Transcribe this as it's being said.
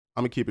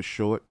I'm gonna keep it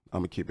short. I'm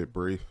gonna keep it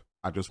brief.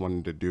 I just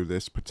wanted to do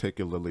this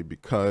particularly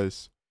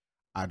because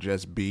I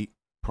just beat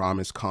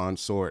Promise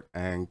Consort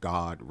and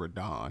God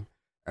Radahn.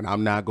 And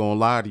I'm not gonna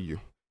lie to you.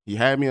 He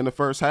had me in the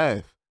first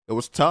half. It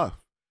was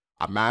tough.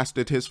 I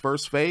mastered his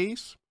first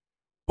phase.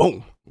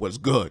 Boom, was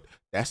good.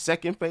 That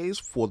second phase,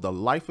 for the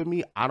life of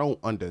me, I don't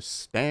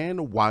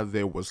understand why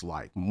there was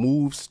like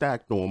moves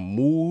stacked on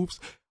moves,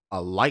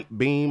 a light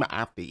beam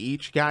after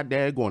each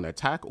goddamn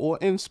attack, or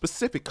in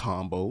specific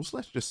combos.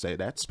 Let's just say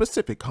that,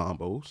 specific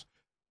combos.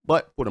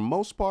 But for the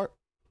most part,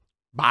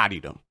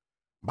 bodied him.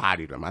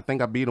 Bodied him. I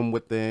think I beat him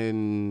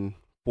within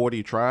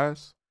 40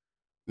 tries.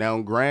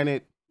 Now,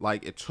 granted,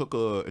 like it took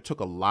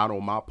a lot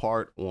on my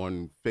part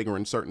on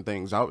figuring certain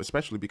things out,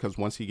 especially because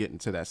once he get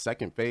into that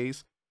second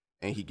phase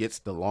and he gets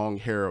the long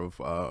hair of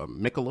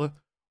Miquella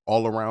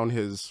all around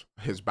his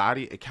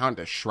body, it kind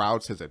of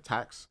shrouds his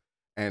attacks.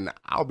 And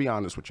I'll be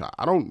honest with y'all,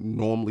 I don't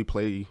normally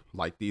play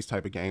like these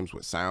type of games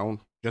with sound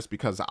just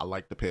because I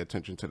like to pay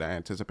attention to the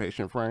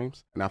anticipation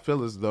frames. And I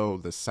feel as though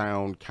the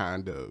sound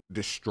kind of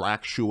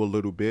distracts you a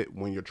little bit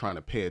when you're trying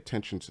to pay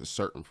attention to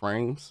certain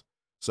frames.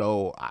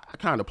 So I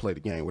kind of play the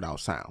game without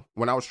sound.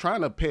 When I was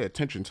trying to pay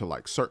attention to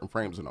like certain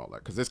frames and all that,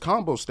 because this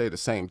combo stay the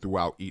same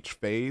throughout each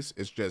phase,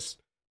 it's just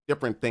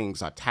different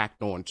things are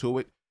tacked on to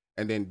it,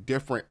 and then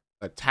different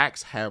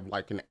attacks have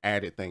like an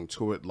added thing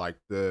to it, like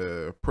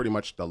the pretty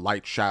much the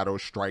light shadow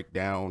strike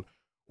down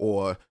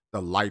or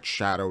the light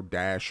shadow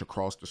dash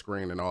across the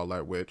screen and all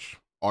that, which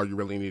all you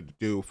really need to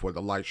do for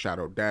the light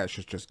shadow dash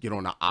is just get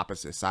on the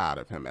opposite side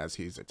of him as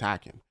he's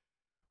attacking.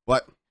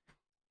 But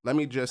let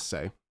me just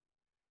say,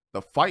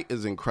 the fight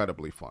is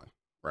incredibly fun,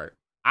 right?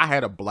 I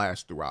had a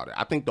blast throughout it.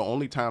 I think the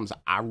only times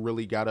I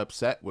really got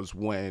upset was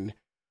when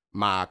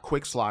my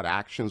quick slot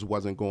actions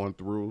wasn't going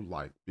through,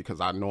 like, because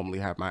I normally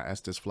have my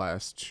Estus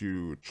Flask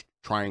to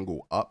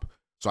triangle up,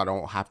 so I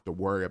don't have to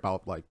worry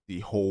about like the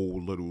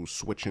whole little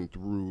switching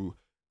through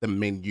the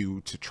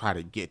menu to try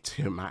to get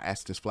to my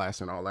Estus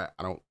Flask and all that.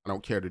 I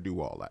don't care to do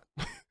all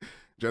that.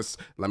 Just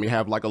let me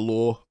have like a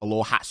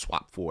little hot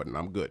swap for it and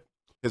I'm good.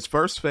 His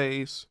first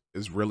phase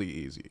is really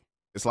easy.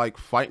 It's like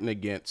fighting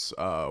against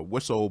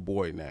what's the old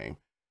boy name?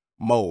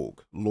 Moog,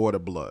 Lord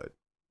of Blood,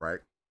 right?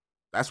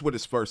 That's what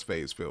his first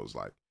phase feels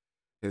like.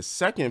 His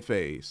second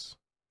phase,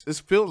 this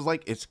feels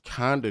like it's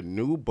kind of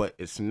new, but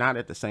it's not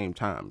at the same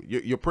time.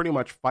 You're pretty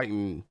much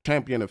fighting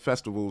Champion of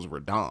Festivals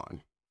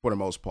Radahn for the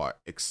most part,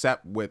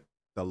 except with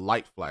the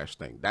light flash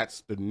thing.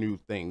 That's the new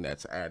thing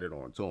that's added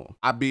on to him.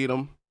 I beat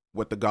him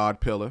with the God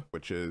Pillar,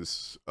 which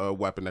is a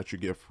weapon that you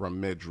get from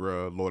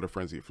Midra, Lord of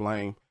Frenzy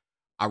Flame.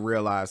 I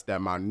realized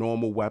that my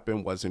normal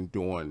weapon wasn't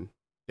doing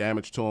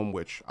damage to him,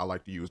 which I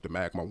like to use the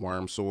Magma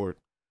Worm Sword.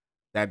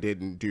 That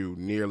didn't do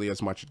nearly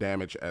as much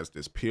damage as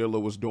this Peeler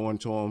was doing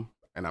to him.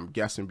 And I'm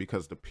guessing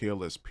because the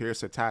Peeler's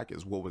Pierce attack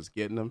is what was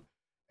getting him.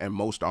 And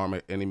most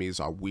armored enemies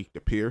are weak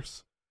to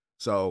Pierce.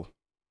 So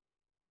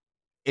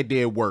it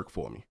did work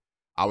for me.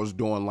 I was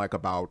doing like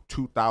about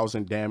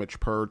 2,000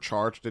 damage per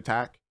charged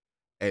attack.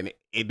 And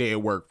it did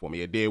work for me.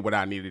 It did what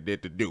I needed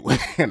it to do.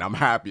 And I'm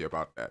happy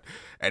about that.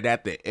 And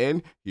at the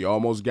end, he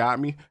almost got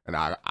me. And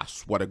I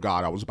swear to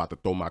God, I was about to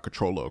throw my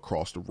controller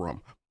across the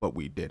room. But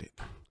we did it.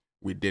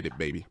 We did it,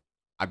 baby.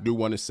 I do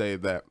want to say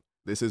that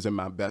this isn't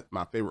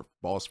my favorite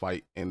boss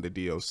fight in the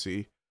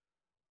DLC.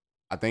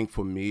 I think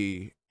for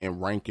me, in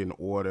ranking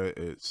order,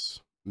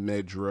 it's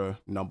Midra,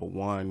 number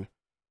 1,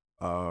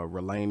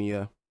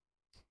 Relania,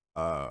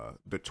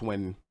 the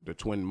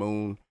twin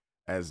moon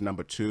as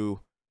number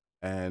 2,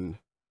 and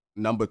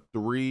number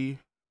 3,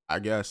 I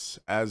guess,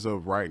 as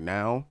of right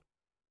now,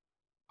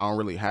 I don't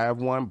really have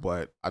one,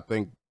 but I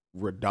think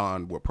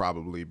Radahn will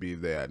probably be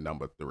there at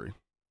number 3.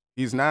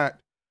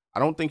 I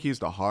don't think he's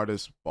the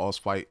hardest boss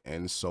fight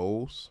in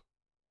Souls,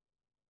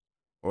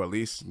 or at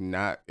least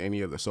not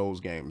any of the Souls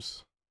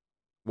games.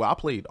 Well, I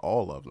played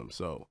all of them,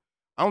 so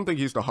I don't think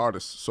he's the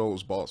hardest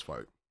Souls boss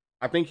fight.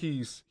 I think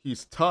he's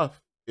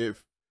tough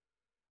if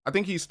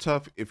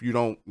you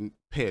don't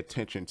pay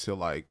attention to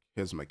like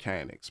his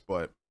mechanics,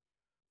 but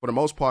for the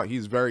most part,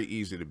 he's very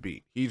easy to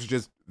beat. He's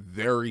just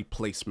very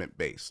placement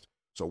based.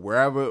 So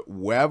wherever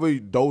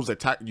those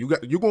attacks,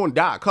 you're going to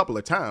die a couple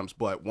of times,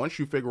 but once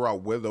you figure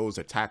out where those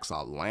attacks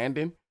are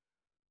landing,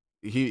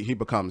 he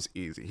becomes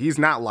easy. He's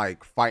not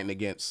like fighting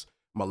against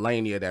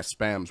Melania that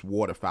spams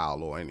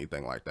waterfowl or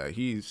anything like that.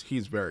 He's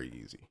very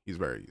easy. He's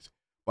very easy.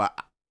 But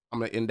I'm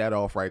going to end that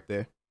off right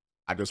there.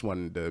 I just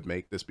wanted to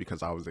make this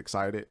because I was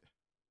excited.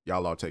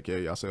 Y'all all take care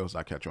of yourselves.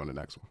 I'll catch you on the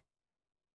next one.